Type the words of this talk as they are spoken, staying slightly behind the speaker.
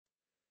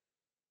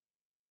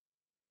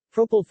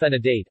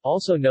Propylphenidate,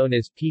 also known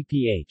as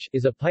PPH,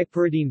 is a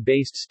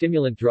piperidine-based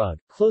stimulant drug,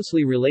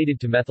 closely related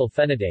to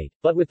methylphenidate,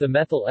 but with the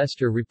methyl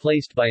ester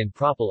replaced by an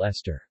propyl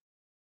ester.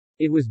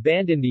 It was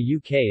banned in the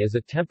UK as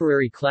a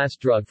temporary class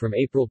drug from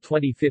April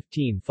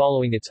 2015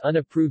 following its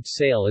unapproved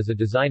sale as a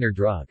designer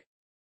drug.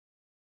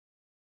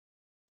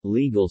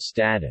 Legal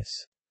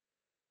status.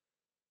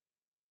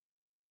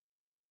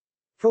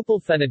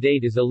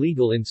 Propylphenidate is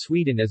illegal in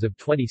Sweden as of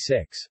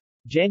 26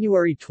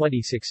 January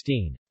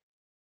 2016.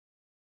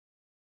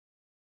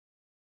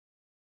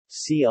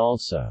 See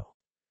also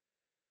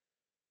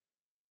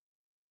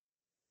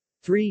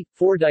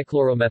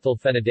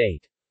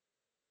 3,4-dichloromethylphenidate,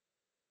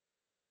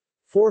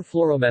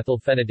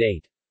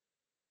 4-fluoromethylphenidate,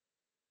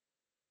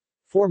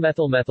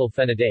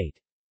 4-methylmethylphenidate,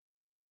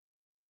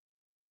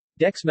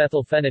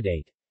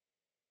 dexmethylphenidate,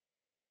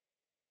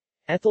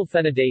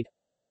 ethylphenidate,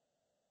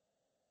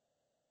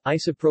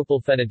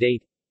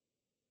 isopropylphenidate,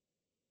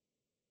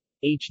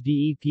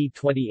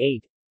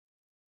 HDEP28,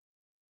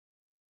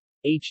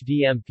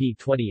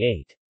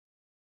 HDMP28.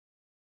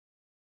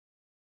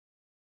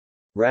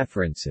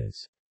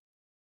 References